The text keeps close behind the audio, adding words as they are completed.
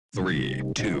3,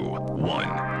 2,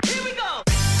 1. Here we go!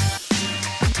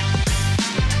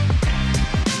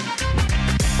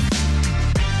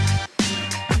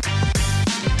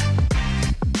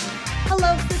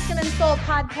 Hello, System and Soul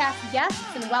podcast guests,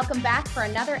 and welcome back for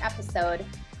another episode.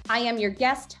 I am your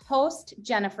guest host,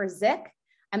 Jennifer Zick.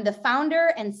 I'm the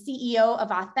founder and CEO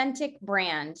of Authentic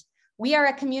Brand. We are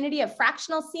a community of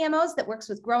fractional CMOs that works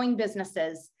with growing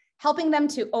businesses, helping them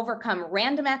to overcome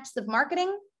random acts of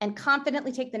marketing and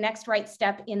confidently take the next right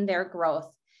step in their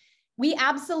growth. We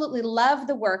absolutely love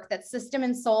the work that System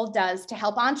and Soul does to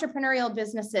help entrepreneurial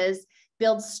businesses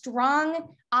build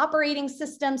strong operating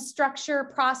systems, structure,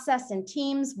 process, and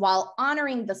teams while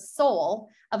honoring the soul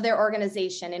of their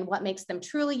organization and what makes them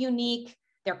truly unique,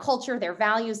 their culture, their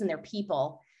values, and their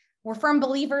people. We're firm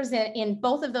believers in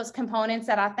both of those components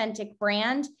at Authentic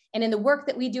Brand and in the work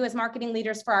that we do as marketing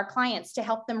leaders for our clients to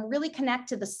help them really connect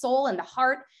to the soul and the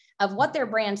heart of what their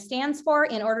brand stands for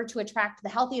in order to attract the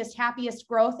healthiest, happiest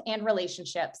growth and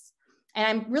relationships. And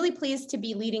I'm really pleased to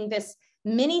be leading this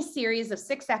mini series of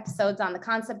 6 episodes on the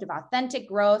concept of authentic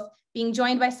growth, being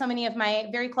joined by so many of my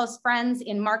very close friends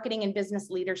in marketing and business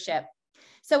leadership.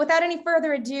 So without any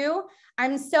further ado,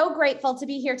 I'm so grateful to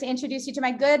be here to introduce you to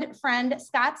my good friend,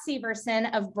 Scott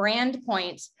Severson of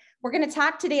Brandpoint. We're going to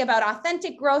talk today about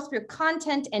authentic growth through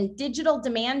content and digital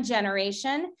demand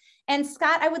generation. And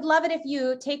Scott, I would love it if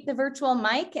you take the virtual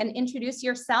mic and introduce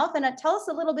yourself and tell us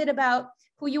a little bit about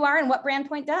who you are and what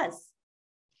Brandpoint does.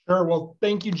 Sure. Well,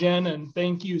 thank you, Jen, and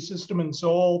thank you, System and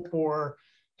Soul, for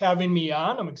having me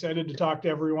on. I'm excited to talk to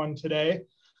everyone today.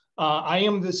 I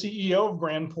am the CEO of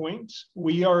Brandpoint.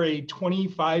 We are a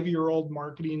 25-year-old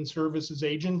marketing services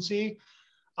agency.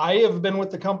 I have been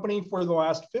with the company for the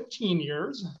last 15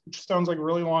 years, which sounds like a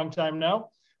really long time now,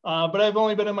 but I've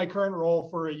only been in my current role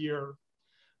for a year.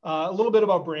 A little bit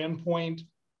about Brandpoint.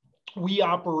 We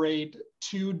operate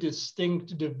 2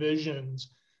 distinct divisions.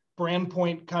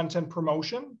 Brandpoint Content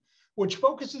Promotion, which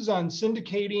focuses on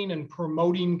syndicating and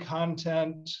promoting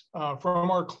content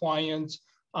from our clients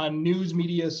on news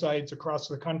media sites across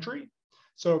the country.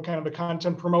 So kind of a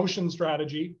content promotion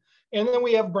strategy. And then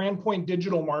we have Brandpoint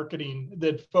Digital Marketing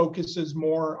that focuses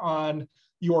more on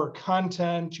your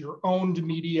content, your owned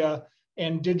media,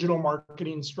 and digital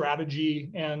marketing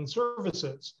strategy and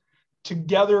services.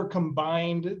 Together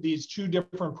combined, these 2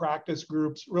 different practice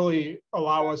groups really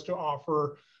allow us to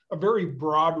offer a very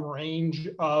broad range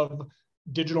of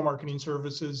digital marketing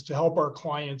services to help our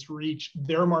clients reach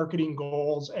their marketing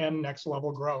goals and next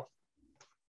level growth.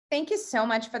 Thank you so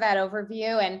much for that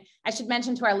overview. And I should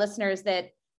mention to our listeners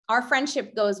that our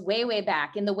friendship goes way, way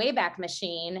back in the Wayback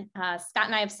Machine. Scott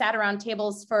and I have sat around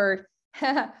tables for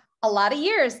a lot of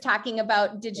years talking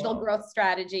about digital growth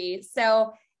strategy.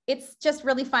 So it's just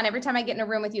really fun. Every time I get in a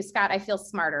room with you, Scott, I feel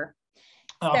smarter.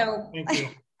 Thank you.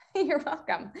 You're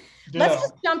welcome. Yeah. Let's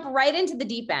just jump right into the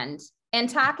deep end and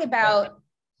talk about,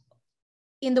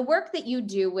 in the work that you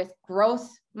do with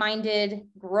growth-minded,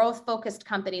 growth-focused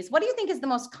companies, what do you think is the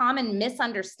most common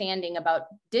misunderstanding about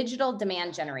digital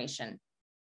demand generation?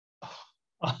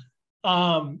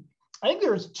 I think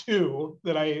there's 2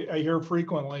 that I hear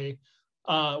frequently.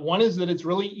 One is that it's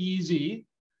really easy,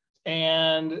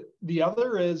 and the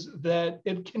other is that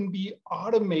it can be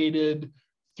automated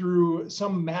through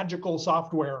some magical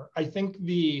software. I think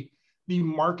the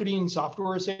marketing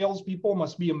software salespeople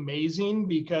must be amazing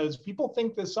because people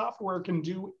think the software can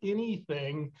do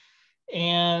anything.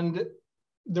 And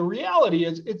the reality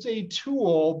is it's a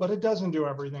tool, but it doesn't do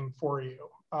everything for you.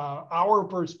 Our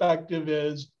perspective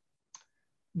is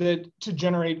that to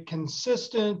generate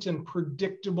consistent and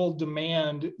predictable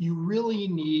demand, you really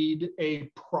need a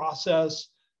process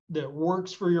that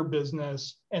works for your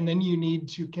business, and then you need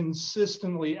to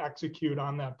consistently execute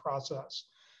on that process.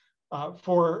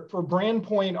 For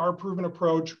Brandpoint, our proven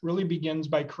approach really begins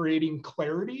by creating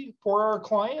clarity for our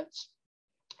clients.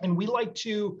 And we like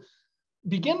to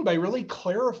begin by really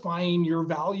clarifying your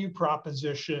value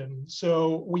proposition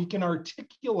so we can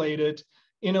articulate it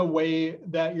in a way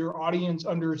that your audience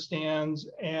understands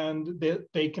and that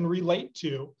they can relate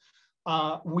to.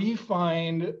 We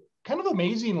find, kind of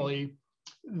amazingly,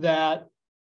 that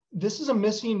this is a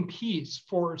missing piece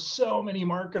for so many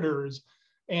marketers.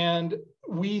 And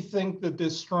we think that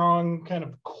this strong kind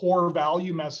of core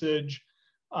value message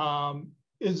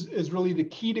is really the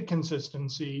key to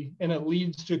consistency, and it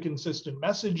leads to consistent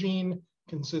messaging,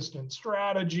 consistent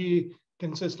strategy,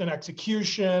 consistent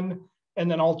execution, and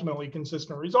then ultimately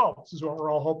consistent results is what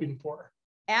we're all hoping for.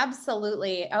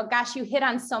 Absolutely. Oh gosh, you hit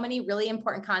on so many really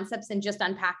important concepts in just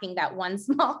unpacking that one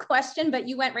small question, but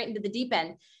you went right into the deep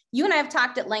end. You and I have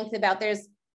talked at length about there's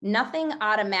nothing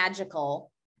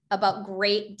automagical about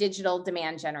great digital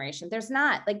demand generation. There's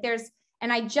not.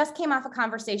 And I just came off a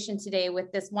conversation today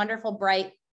with this wonderful,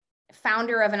 bright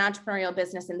founder of an entrepreneurial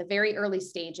business in the very early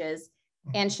stages.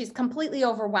 And she's completely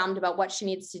overwhelmed about what she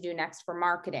needs to do next for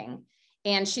marketing.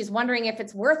 And she's wondering if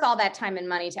it's worth all that time and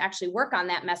money to actually work on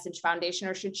that message foundation,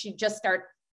 or should she just start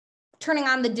turning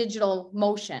on the digital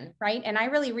motion, right? And I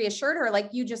really reassured her, like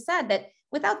you just said, that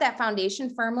without that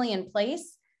foundation firmly in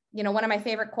place, one of my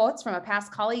favorite quotes from a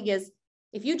past colleague is,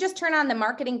 if you just turn on the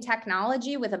marketing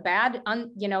technology with a bad,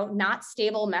 not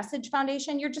stable message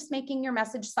foundation, you're just making your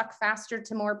message suck faster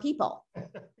to more people.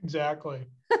 Exactly.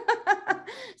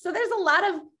 So there's a lot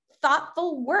of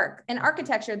thoughtful work and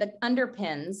architecture that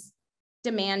underpins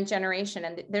demand generation,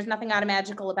 and there's nothing out of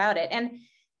magical about it. And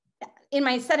in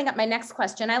my setting up my next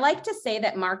question, I like to say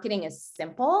that marketing is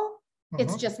simple.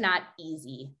 It's just not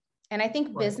easy. And I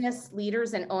think business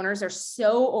leaders and owners are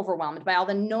so overwhelmed by all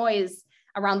the noise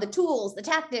around the tools, the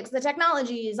tactics, the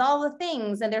technologies, all the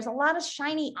things. And there's a lot of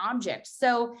shiny objects.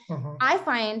 So I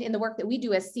find in the work that we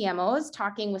do as CMOs,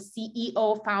 talking with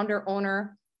CEO, founder,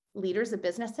 owner, leaders of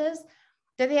businesses,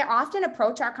 that they often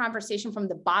approach our conversation from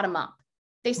the bottom up.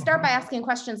 They start by asking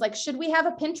questions like, should we have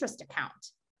a Pinterest account?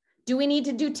 Do we need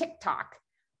to do TikTok?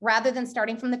 Rather than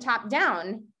starting from the top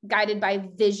down, guided by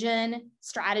vision,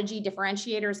 strategy,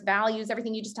 differentiators, values,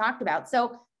 everything you just talked about.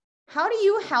 So how do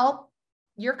you help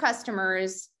your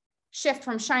customers shift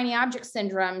from shiny object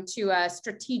syndrome to a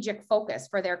strategic focus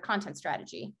for their content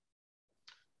strategy?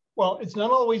 Well, it's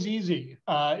not always easy.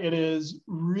 It is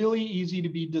really easy to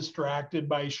be distracted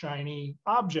by shiny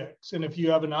objects. And if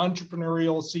you have an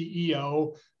entrepreneurial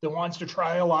CEO that wants to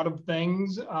try a lot of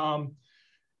things,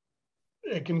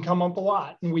 it can come up a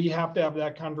lot. And we have to have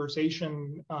that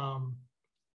conversation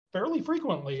fairly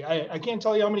frequently. I can't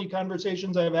tell you how many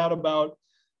conversations I've had about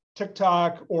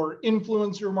TikTok or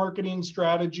influencer marketing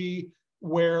strategy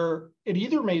where it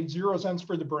either made zero sense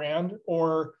for the brand,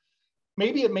 or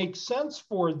maybe it makes sense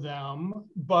for them,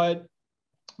 but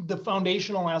the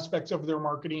foundational aspects of their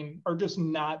marketing are just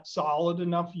not solid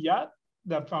enough yet,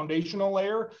 that foundational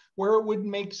layer, where it would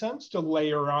make sense to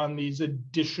layer on these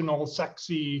additional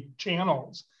sexy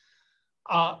channels.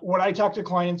 What I talk to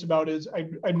clients about is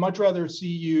I'd much rather see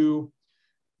you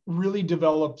really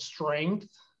develop strength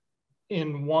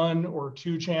in one or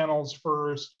two channels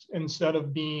first, instead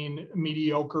of being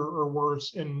mediocre or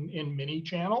worse in many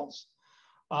channels.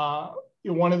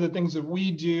 One of the things that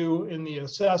we do in the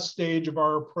assess stage of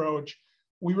our approach,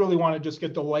 we really want to just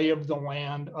get the lay of the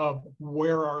land of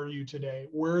where are you today?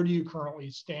 Where do you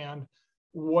currently stand?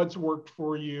 What's worked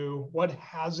for you? What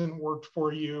hasn't worked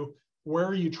for you? Where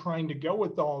are you trying to go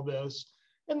with all this?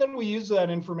 And then we use that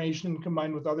information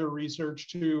combined with other research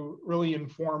to really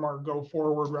inform our go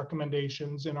forward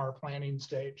recommendations in our planning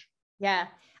stage. Yeah,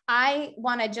 I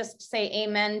want to just say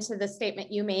amen to the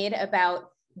statement you made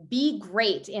about be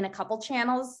great in a couple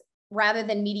channels rather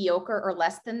than mediocre or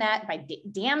less than that by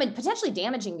potentially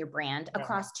damaging your brand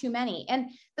across too many.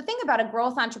 And the thing about a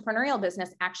growth entrepreneurial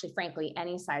business, actually, frankly,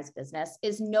 any size business,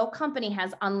 is no company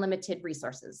has unlimited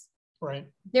resources. Right.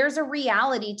 There's a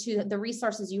reality to the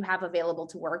resources you have available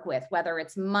to work with, whether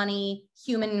it's money,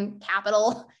 human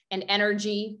capital, and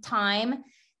energy, time.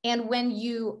 And when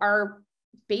you are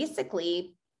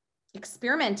basically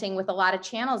experimenting with a lot of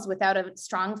channels without a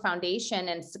strong foundation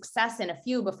and success in a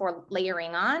few before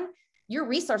layering on, your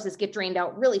resources get drained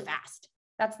out really fast.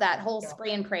 That's that whole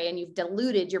spray and pray, and you've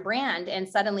diluted your brand, and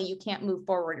suddenly you can't move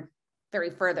forward very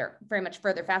much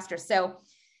further faster. So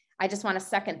I just want to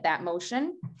second that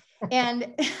motion. And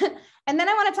then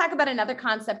I want to talk about another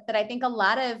concept that I think a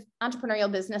lot of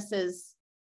entrepreneurial businesses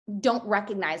don't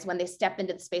recognize when they step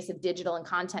into the space of digital and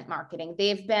content marketing.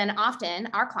 They've been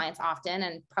our clients often,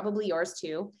 and probably yours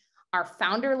too, are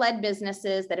founder-led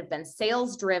businesses that have been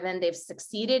sales-driven. They've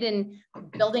succeeded in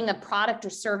building a product or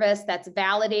service that's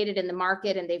validated in the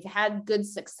market, and they've had good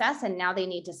success, and now they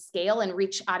need to scale and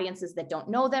reach audiences that don't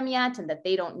know them yet and that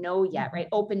they don't know yet, right?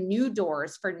 Open new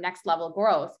doors for next level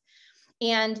growth.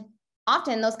 And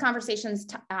often those conversations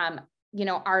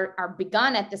are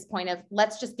begun at this point of,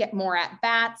 let's just get more at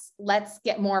bats. Let's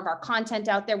get more of our content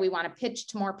out there. We want to pitch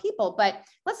to more people, but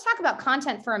let's talk about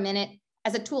content for a minute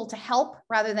as a tool to help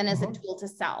rather than as a tool to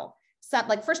sell. So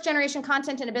like first generation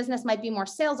content in a business might be more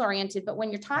sales oriented, but when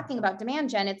you're talking about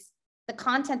demand gen, it's the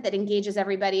content that engages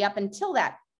everybody up until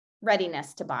that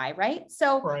readiness to buy, right?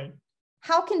 So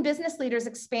how can business leaders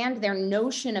expand their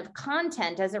notion of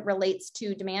content as it relates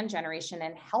to demand generation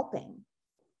and helping?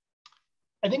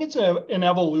 I think it's an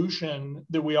evolution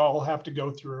that we all have to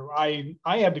go through. I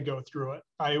had to go through it.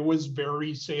 I was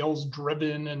very sales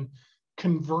driven and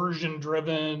conversion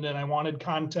driven, and I wanted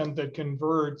content that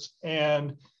converts.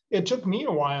 And it took me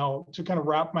a while to kind of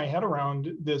wrap my head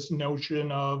around this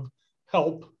notion of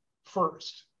help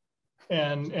first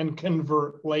and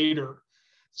convert later.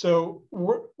 So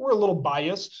we're a little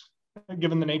biased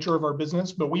given the nature of our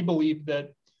business, but we believe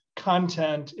that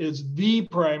content is the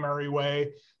primary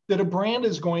way that a brand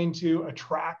is going to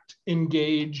attract,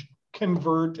 engage,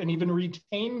 convert, and even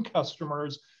retain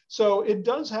customers. So it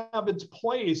does have its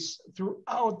place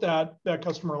throughout that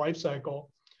customer life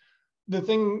cycle.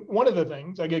 One of the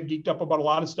things, I get geeked up about a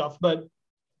lot of stuff, but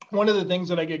one of the things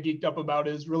that I get geeked up about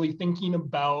is really thinking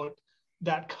about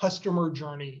that customer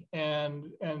journey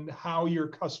and how your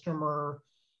customer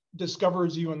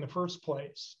discovers you in the first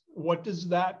place. What does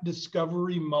that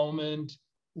discovery moment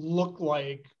look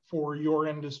like for your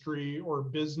industry or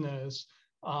business?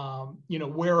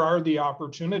 Where are the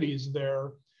opportunities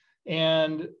there?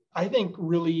 And I think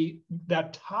really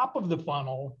that top of the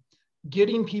funnel,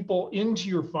 getting people into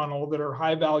your funnel that are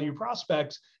high value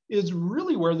prospects, is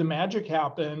really where the magic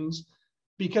happens,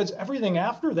 because everything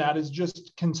after that is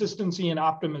just consistency and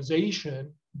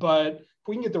optimization. But if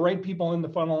we can get the right people in the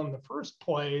funnel in the first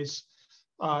place,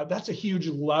 that's a huge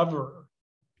lever.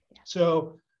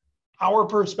 So our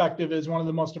perspective is one of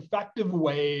the most effective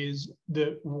ways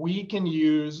that we can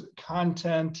use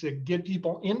content to get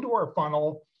people into our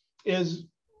funnel is,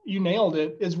 you nailed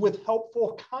it, is with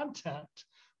helpful content.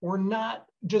 We're not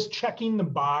just checking the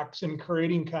box and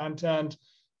creating content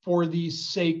for the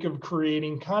sake of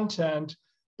creating content,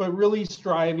 but really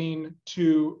striving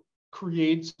to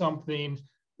create something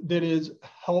that is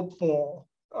helpful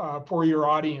for your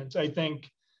audience. I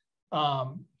think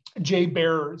Jay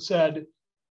Baer said,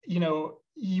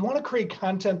 you want to create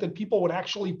content that people would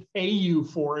actually pay you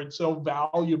for. It's so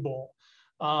valuable.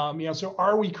 So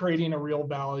are we creating a real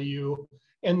value?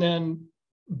 And then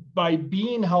by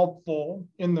being helpful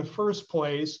in the first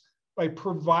place, by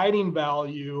providing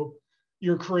value,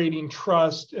 you're creating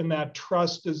trust, and that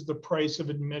trust is the price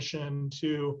of admission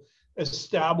to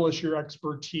establish your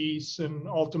expertise and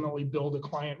ultimately build a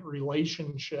client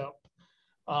relationship.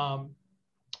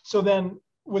 So then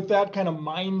with that kind of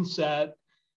mindset,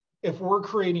 if we're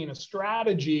creating a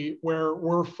strategy where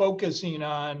we're focusing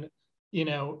on,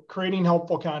 creating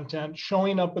helpful content,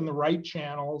 showing up in the right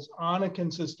channels on a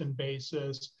consistent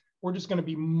basis, we're just going to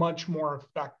be much more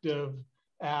effective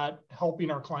at helping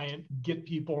our client get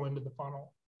people into the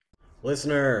funnel.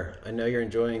 Listener, I know you're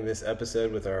enjoying this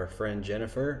episode with our friend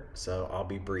Jennifer, so I'll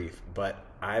be brief, but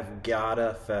I've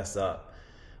gotta fess up.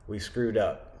 We screwed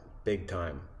up big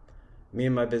time. Me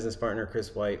and my business partner,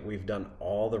 Chris White, we've done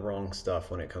all the wrong stuff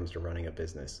when it comes to running a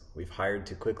business. We've hired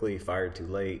too quickly, fired too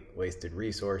late, wasted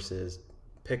resources,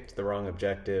 picked the wrong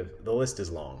objective. The list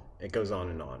is long. It goes on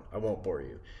and on. I won't bore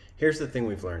you. Here's the thing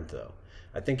we've learned though.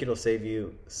 I think it'll save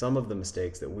you some of the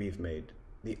mistakes that we've made.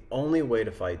 The only way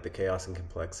to fight the chaos and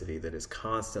complexity that is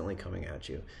constantly coming at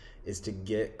you is to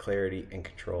get clarity and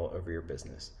control over your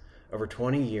business. Over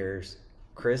 20 years,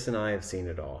 Chris and I have seen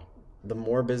it all. The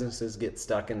more businesses get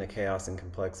stuck in the chaos and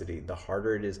complexity, the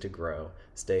harder it is to grow,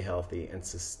 stay healthy, and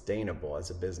sustainable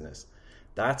as a business.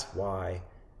 That's why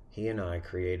he and I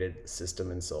created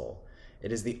System and Soul.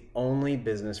 It is the only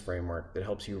business framework that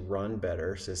helps you run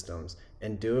better systems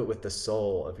and do it with the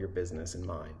soul of your business in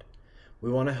mind.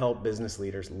 We want to help business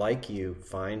leaders like you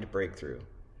find breakthrough.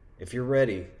 If you're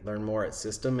ready, learn more at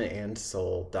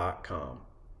systemandsoul.com.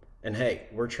 And hey,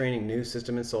 we're training new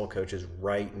System and Soul coaches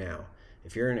right now.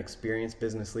 If you're an experienced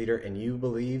business leader and you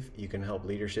believe you can help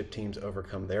leadership teams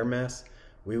overcome their mess,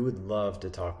 we would love to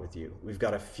talk with you. We've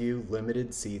got a few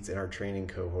limited seats in our training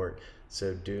cohort,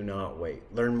 so do not wait.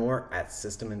 Learn more at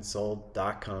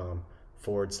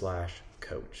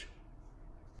systemandsoul.com/coach.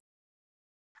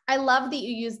 I love that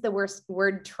you use the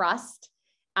word trust.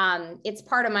 It's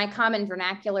part of my common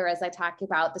vernacular as I talk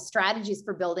about the strategies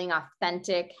for building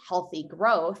authentic, healthy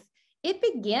growth. It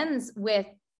begins with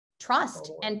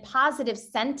trust and positive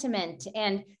sentiment.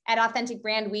 And at Authentic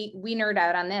Brand, we nerd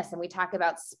out on this, and we talk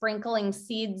about sprinkling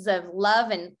seeds of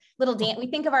love and we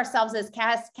think of ourselves as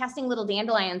casting little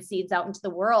dandelion seeds out into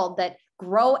the world that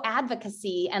grow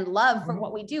advocacy and love for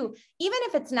what we do, even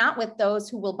if it's not with those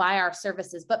who will buy our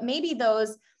services, but maybe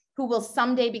those who will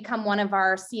someday become one of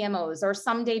our CMOs or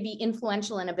someday be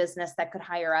influential in a business that could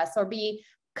hire us or be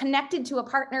connected to a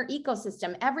partner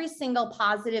ecosystem. Every single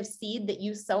positive seed that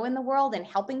you sow in the world and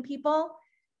helping people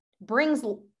brings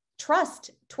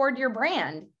trust toward your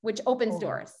brand, which opens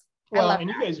doors. Well, and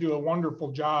you guys do a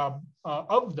wonderful job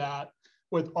of that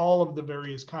with all of the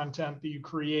various content that you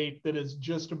create that is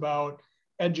just about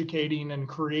educating and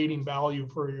creating value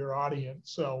for your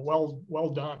audience. So well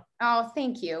done. Oh,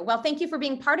 thank you. Well, thank you for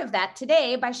being part of that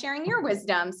today by sharing your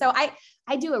wisdom. So I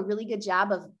do a really good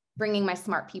job of bringing my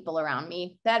smart people around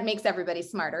me. That makes everybody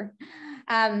smarter.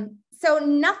 So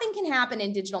nothing can happen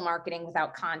in digital marketing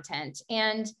without content.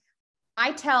 And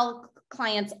I tell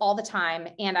clients all the time,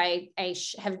 and I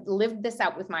have lived this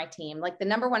out with my team, like the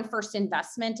number one first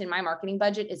investment in my marketing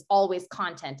budget is always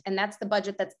content. And that's the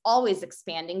budget that's always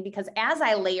expanding, because as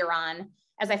I layer on,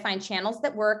 as I find channels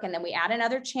that work, and then we add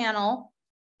another channel,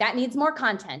 that needs more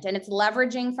content, and it's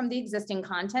leveraging from the existing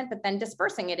content, but then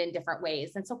dispersing it in different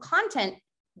ways. And so content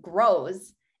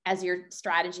grows as your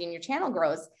strategy and your channel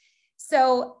grows.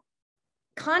 So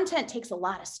content takes a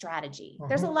lot of strategy.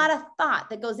 There's a lot of thought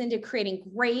that goes into creating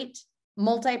great,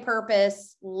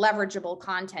 multi-purpose, leverageable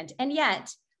content. And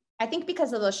yet, I think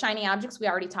because of those shiny objects we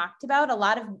already talked about, a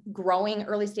lot of growing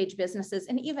early stage businesses,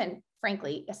 and even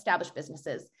frankly, established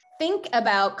businesses, think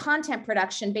about content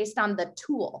production based on the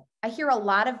tool. I hear a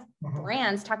lot of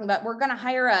brands talking about, we're going to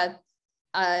hire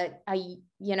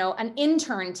an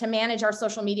intern to manage our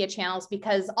social media channels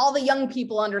because all the young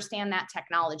people understand that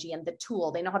technology and the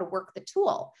tool. They know how to work the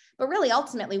tool. But really,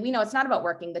 ultimately, we know it's not about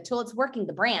working the tool, it's working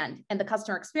the brand and the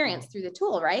customer experience through the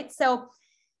tool, right? So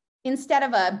instead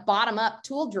of a bottom-up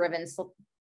tool-driven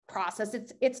process,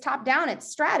 it's top-down, it's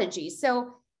strategy.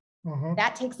 So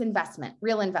that takes investment,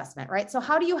 real investment, right? So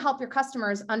how do you help your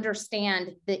customers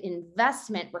understand the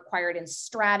investment required in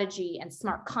strategy and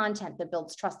smart content that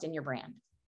builds trust in your brand?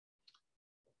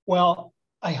 Well,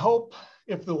 I hope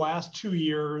if the last 2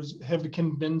 years have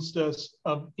convinced us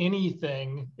of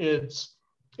anything, it's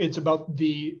about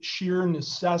the sheer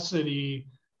necessity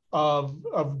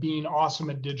of being awesome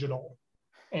at digital.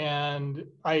 And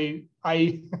I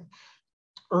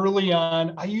early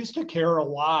on, I used to care a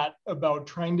lot about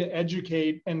trying to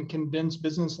educate and convince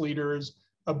business leaders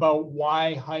about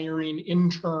why hiring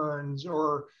interns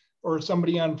or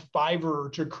somebody on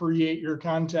Fiverr to create your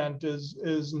content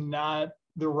is not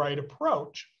the right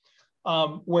approach.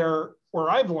 Where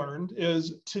I've learned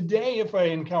is today, if I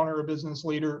encounter a business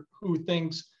leader who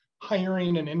thinks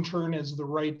hiring an intern is the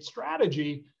right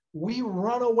strategy, we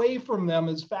run away from them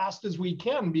as fast as we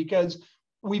can, because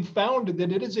we've found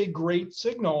that it is a great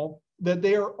signal that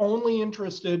they are only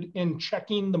interested in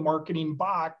checking the marketing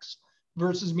box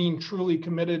versus being truly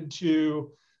committed to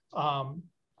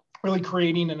really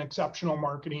creating an exceptional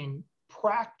marketing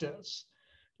practice.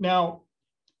 Now,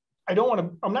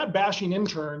 I'm not bashing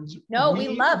interns. No, we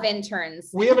love interns.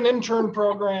 We have an intern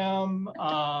program,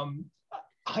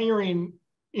 hiring,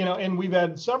 and we've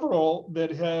had several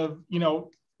that have,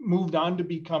 moved on to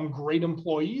become great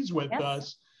employees with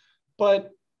us. But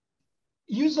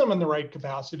use them in the right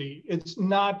capacity. It's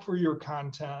not for your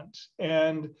content.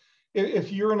 And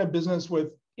if you're in a business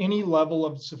with any level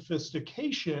of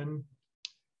sophistication,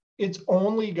 it's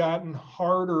only gotten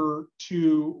harder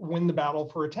to win the battle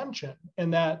for attention.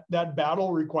 And that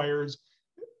battle requires,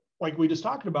 like we just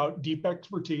talked about, deep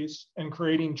expertise and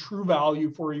creating true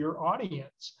value for your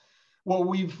audience. What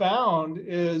we've found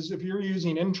is if you're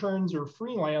using interns or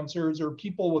freelancers or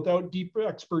people without deep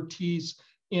expertise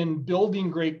in building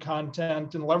great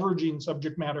content and leveraging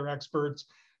subject matter experts,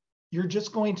 you're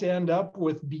just going to end up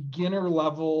with beginner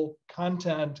level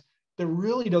content that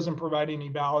really doesn't provide any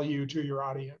value to your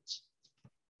audience.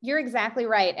 You're exactly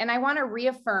right. And I want to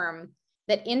reaffirm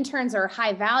that interns are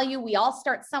high value. We all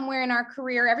start somewhere in our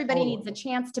career. Everybody needs a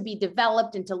chance to be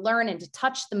developed and to learn and to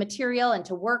touch the material and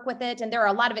to work with it. And there are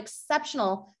a lot of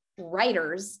exceptional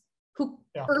writers who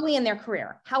early in their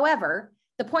career. However,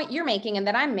 the point you're making and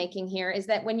that I'm making here is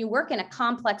that when you work in a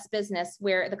complex business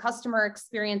where the customer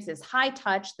experience is high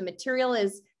touch, the material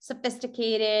is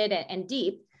sophisticated and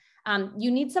deep,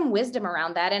 you need some wisdom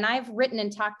around that. And I've written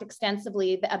and talked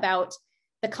extensively about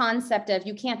the concept of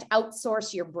you can't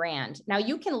outsource your brand. Now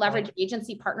you can leverage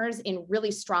agency partners in really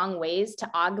strong ways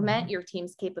to augment your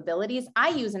team's capabilities. I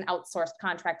use an outsourced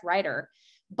contract writer,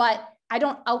 but I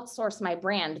don't outsource my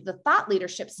brand. The thought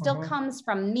leadership still comes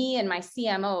from me and my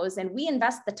CMOs, and we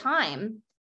invest the time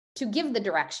to give the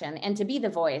direction and to be the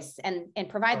voice and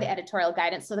provide the editorial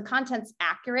guidance so the content's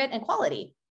accurate and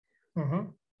quality.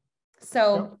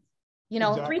 So,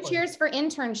 exactly. 3 cheers for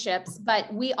internships,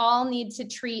 but we all need to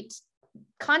treat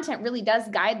content really does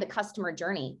guide the customer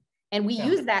journey. And we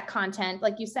use that content,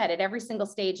 like you said, at every single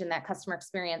stage in that customer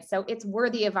experience. So it's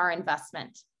worthy of our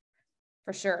investment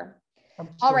for sure.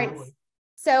 Absolutely. All right.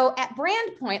 So at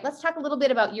Brandpoint, let's talk a little bit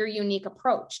about your unique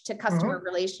approach to customer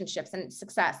relationships and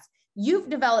success. You've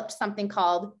developed something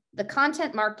called the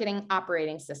Content Marketing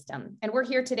Operating System. And we're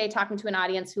here today talking to an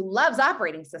audience who loves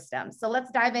operating systems. So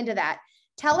let's dive into that.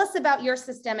 Tell us about your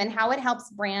system and how it helps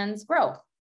brands grow.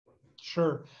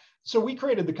 Sure. So we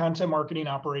created the Content Marketing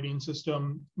Operating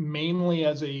System mainly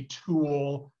as a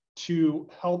tool to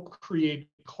help create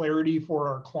clarity for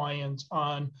our clients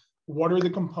on what are the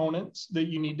components that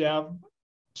you need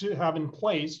to have in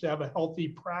place to have a healthy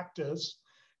practice.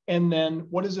 And then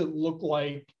what does it look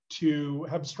like to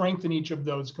have strength in each of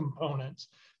those components?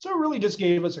 So it really just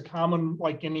gave us a common,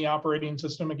 like any operating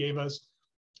system, it gave us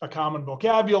a common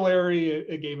vocabulary,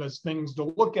 it gave us things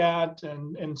to look at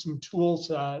and some tool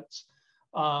sets.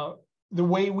 The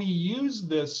way we use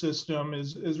this system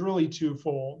is really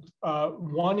twofold.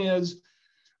 One is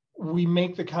we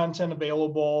make the content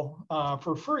available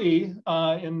for free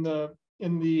in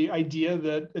the idea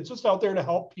that it's just out there to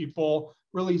help people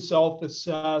really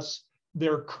self-assess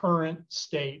their current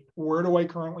state. Where do I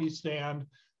currently stand?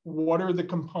 What are the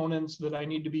components that I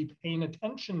need to be paying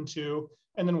attention to?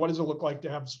 And then what does it look like to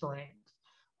have strength?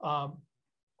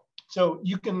 So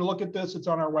you can look at this, it's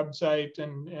on our website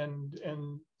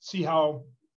and see how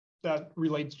that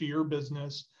relates to your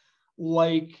business.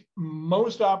 Like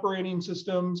most operating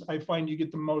systems, I find you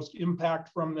get the most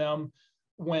impact from them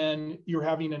when you're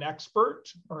having an expert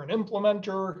or an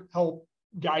implementer help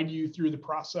guide you through the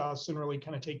process and really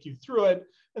kind of take you through it.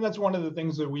 And that's one of the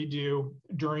things that we do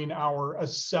during our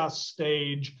assess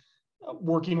stage,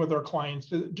 working with our clients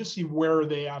to just see where are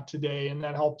they at today. And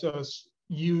that helped us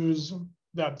use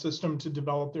that system to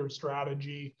develop their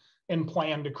strategy and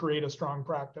plan to create a strong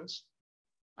practice.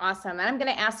 Awesome. And I'm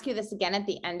going to ask you this again at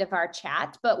the end of our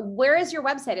chat, but where is your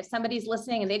website if somebody's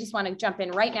listening and they just want to jump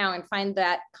in right now and find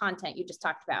that content you just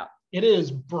talked about? It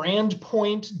is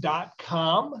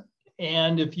brandpoint.com.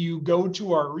 And if you go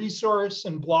to our resource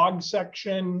and blog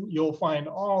section, you'll find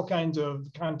all kinds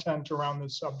of content around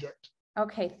this subject.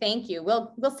 Okay, thank you.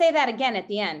 We'll say that again at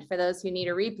the end for those who need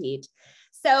a repeat.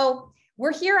 So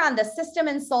we're here on the System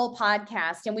and Soul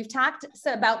podcast, and we've talked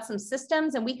about some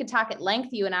systems, and we could talk at length,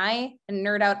 you and I, and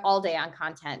nerd out all day on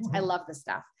content. I love this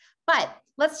stuff. But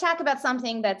let's talk about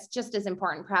something that's just as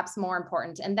important, perhaps more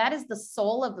important, and that is the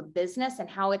soul of a business and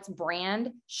how its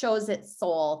brand shows its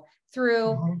soul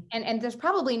through, and there's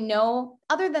probably no,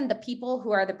 other than the people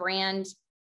who are the brand,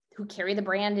 who carry the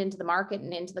brand into the market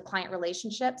and into the client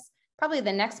relationships, probably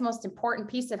the next most important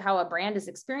piece of how a brand is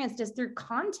experienced is through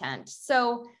content.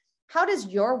 So how does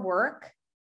your work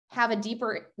have a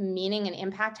deeper meaning and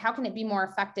impact? How can it be more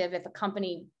effective if a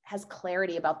company has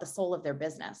clarity about the soul of their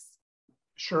business?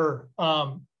 Sure.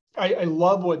 I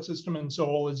love what System and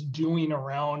Soul is doing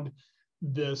around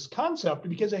this concept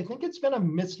because I think it's been a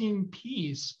missing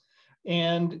piece.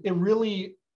 And it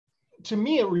really, to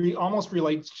me, it almost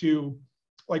relates to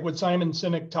like what Simon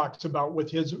Sinek talks about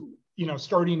with his,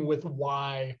 starting with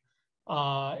why.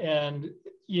 And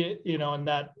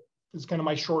that is kind of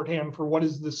my shorthand for what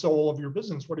is the soul of your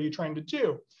business? What are you trying to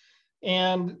do?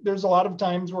 And there's a lot of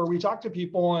times where we talk to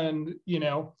people and,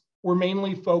 we're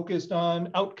mainly focused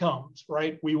on outcomes,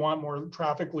 right? We want more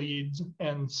traffic leads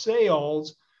and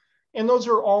sales. And those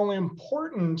are all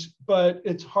important, but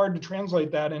it's hard to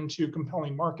translate that into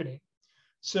compelling marketing.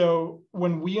 So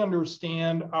when we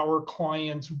understand our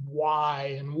clients'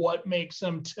 why and what makes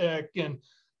them tick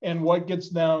and what gets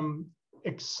them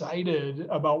excited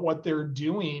about what they're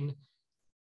doing,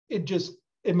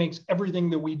 it makes everything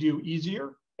that we do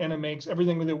easier and it makes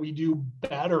everything that we do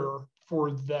better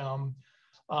for them.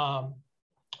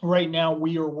 Right now,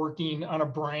 we are working on a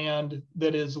brand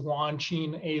that is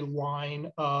launching a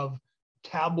line of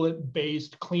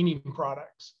tablet-based cleaning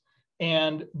products.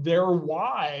 And their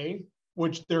why,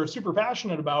 which they're super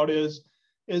passionate about, is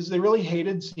they really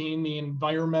hated seeing the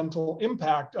environmental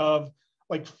impact of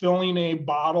like filling a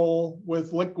bottle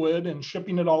with liquid and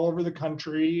shipping it all over the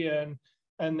country. And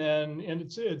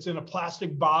it's in a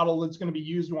plastic bottle that's going to be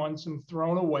used once and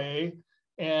thrown away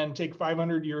and take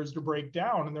 500 years to break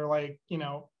down. And they're like,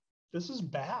 this is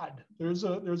bad. There's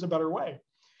a better way.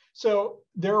 So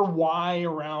their why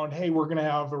around, hey, we're going to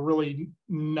have a really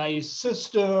nice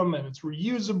system and it's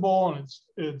reusable and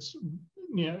it's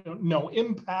no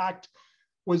impact,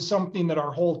 was something that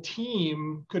our whole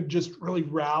team could just really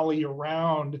rally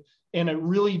around. And it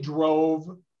really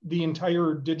drove the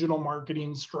entire digital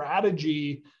marketing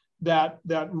strategy, that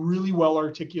really well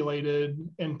articulated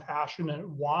and passionate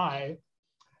why.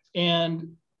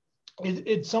 And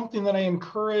it's something that I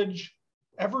encourage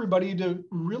everybody to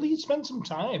really spend some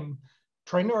time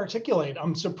trying to articulate.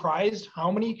 I'm surprised how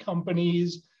many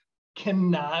companies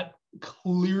cannot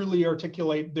clearly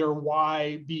articulate their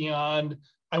why beyond,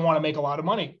 I want to make a lot of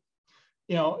money.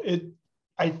 I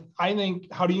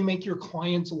think, how do you make your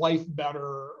client's life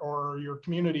better or your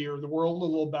community or the world a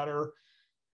little better?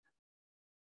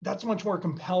 That's much more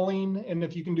compelling. And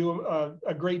if you can do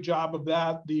a great job of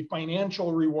that, the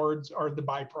financial rewards are the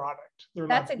byproduct.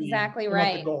 That's exactly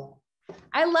right. Not the goal.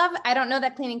 I don't know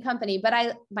that cleaning company,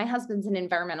 but my husband's an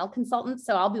environmental consultant,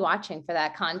 so I'll be watching for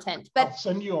that content. But I'll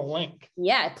send you a link.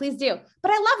 Yeah, please do.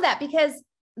 But I love that because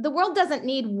the world doesn't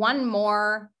need one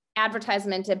more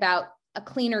advertisement about a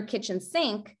cleaner kitchen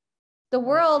sink. The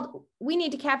world, we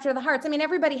need to capture the hearts. I mean,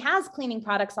 everybody has cleaning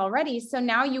products already. So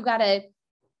now you got to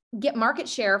get market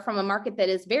share from a market that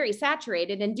is very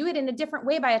saturated and do it in a different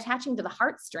way by attaching to the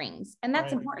heartstrings. And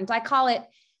that's important. I call it,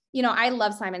 I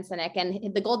love Simon Sinek,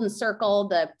 and the golden circle,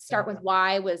 the start with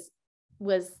why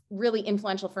was really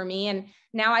influential for me. And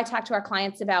now I talk to our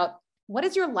clients about, what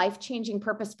is your life-changing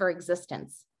purpose for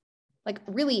existence? Like,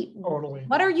 really, totally.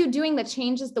 What are you doing that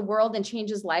changes the world and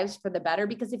changes lives for the better?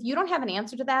 Because if you don't have an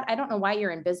answer to that, I don't know why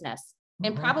you're in business.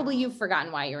 And probably you've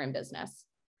forgotten why you're in business,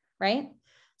 right?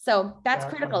 So that's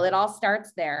critical. It all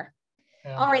starts there.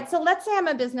 Yeah. All right. So let's say I'm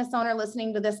a business owner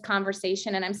listening to this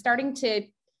conversation, and I'm starting to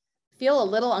feel a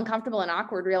little uncomfortable and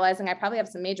awkward, realizing I probably have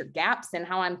some major gaps in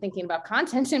how I'm thinking about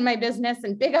content in my business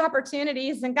and big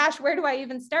opportunities. And gosh, where do I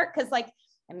even start? Because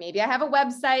maybe I have a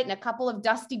website and a couple of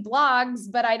dusty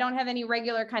blogs, but I don't have any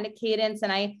regular kind of cadence.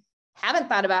 And I haven't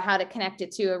thought about how to connect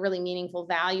it to a really meaningful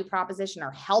value proposition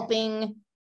or helping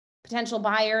potential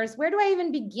buyers. Where do I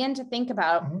even begin to think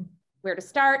about where to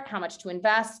start, how much to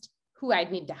invest, who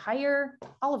I'd need to hire,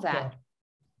 all of that? Yeah.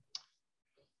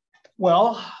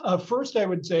 Well, first I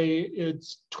would say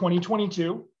it's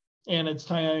 2022 and it's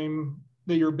time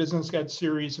that your business gets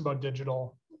serious about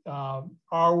digital.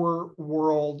 Our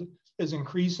world is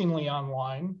increasingly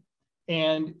online,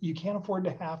 and you can't afford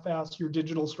to half-ass your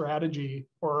digital strategy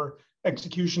or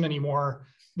execution anymore.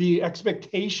 The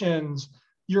expectations,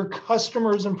 your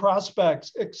customers and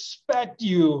prospects expect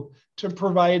you to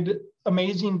provide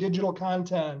amazing digital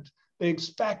content. They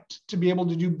expect to be able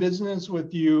to do business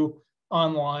with you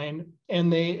online,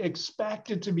 and they expect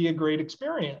it to be a great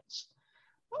experience.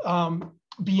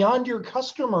 Beyond your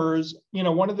customers,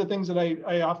 one of the things that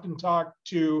I often talk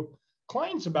to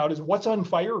clients about is what's on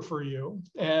fire for you.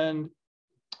 And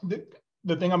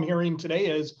the thing I'm hearing today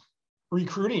is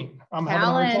recruiting. I'm having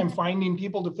a hard time finding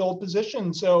people to fill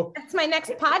positions. So that's my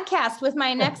next podcast with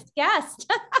my next guest.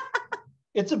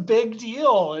 It's a big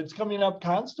deal. It's coming up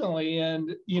constantly.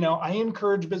 And, I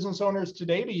encourage business owners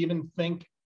today to even think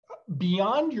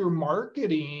beyond your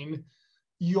marketing.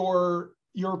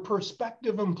 Your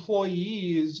prospective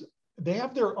employees, they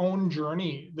have their own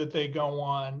journey that they go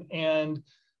on, and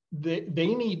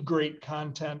they need great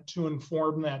content to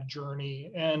inform that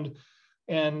journey.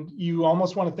 And you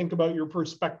almost want to think about your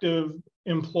prospective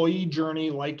employee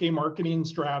journey like a marketing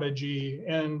strategy.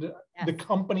 And the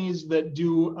companies that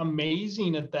do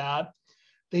amazing at that,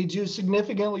 they do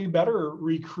significantly better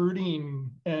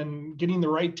recruiting and getting the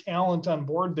right talent on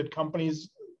board than companies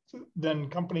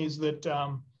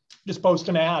that just post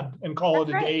an ad and call it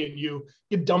a day, and you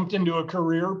get dumped into a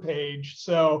career page.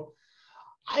 So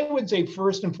I would say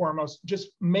first and foremost, just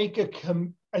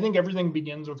I think everything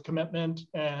begins with commitment,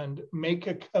 and make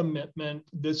a commitment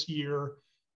this year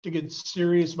to get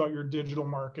serious about your digital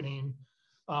marketing.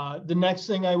 The next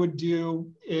thing I would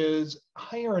do is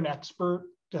hire an expert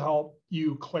to help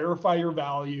you clarify your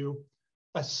value,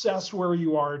 assess where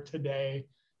you are today,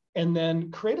 and then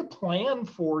create a plan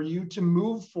for you to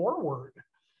move forward.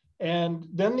 And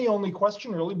then the only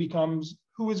question really becomes,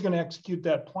 who is going to execute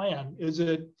that plan? Is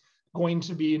it going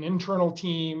to be an internal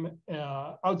team,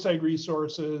 outside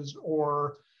resources,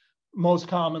 or most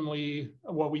commonly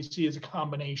what we see is a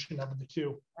combination of the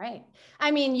two? Right. I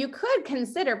mean, you could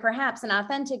consider perhaps an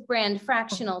authentic brand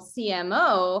fractional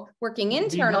CMO working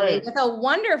internally with a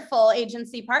wonderful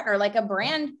agency partner like a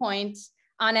Brandpoint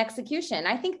on execution.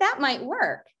 I think that might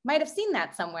work. Might have seen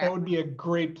that somewhere. That would be a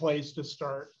great place to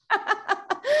start.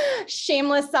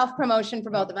 Shameless self-promotion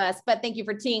for both of us, but thank you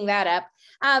for teeing that up.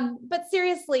 But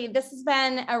seriously, this has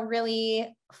been a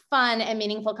really fun and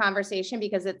meaningful conversation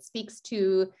because it speaks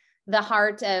to the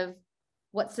heart of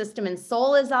what System and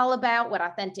Soul is all about, what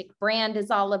authentic brand is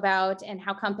all about, and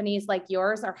how companies like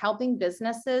yours are helping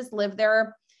businesses live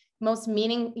their most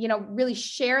really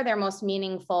share their most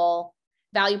meaningful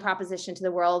value proposition to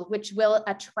the world, which will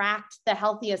attract the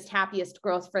healthiest, happiest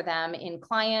growth for them in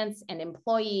clients and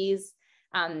employees.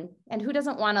 And who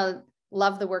doesn't want to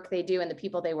love the work they do and the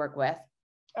people they work with?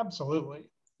 Absolutely.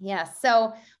 Yes.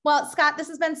 So, well, Scott, this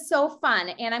has been so fun.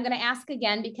 And I'm going to ask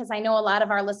again, because I know a lot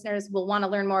of our listeners will want to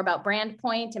learn more about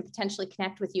Brandpoint and potentially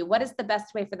connect with you. What is the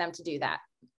best way for them to do that?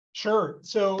 Sure.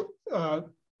 So our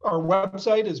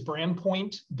website is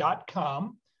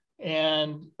brandpoint.com.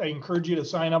 And I encourage you to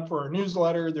sign up for our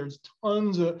newsletter. There's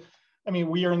tons of,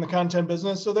 we are in the content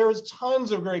business, so there's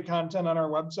tons of great content on our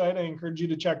website. I encourage you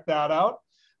to check that out.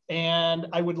 And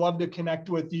I would love to connect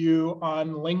with you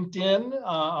on LinkedIn.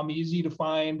 I'm easy to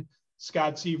find,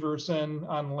 Scott Severson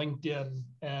on LinkedIn,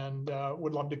 and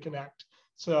would love to connect.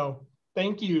 So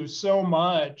thank you so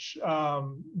much,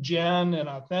 Jen and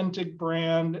Authentic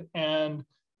Brand and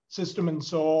System and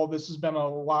Soul. This has been a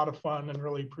lot of fun and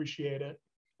really appreciate it.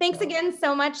 Thanks again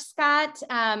so much, Scott.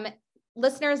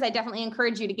 Listeners, I definitely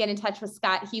encourage you to get in touch with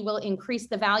Scott. He will increase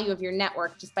the value of your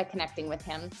network just by connecting with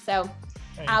him. So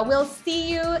we'll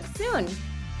see you soon.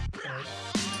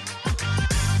 Okay.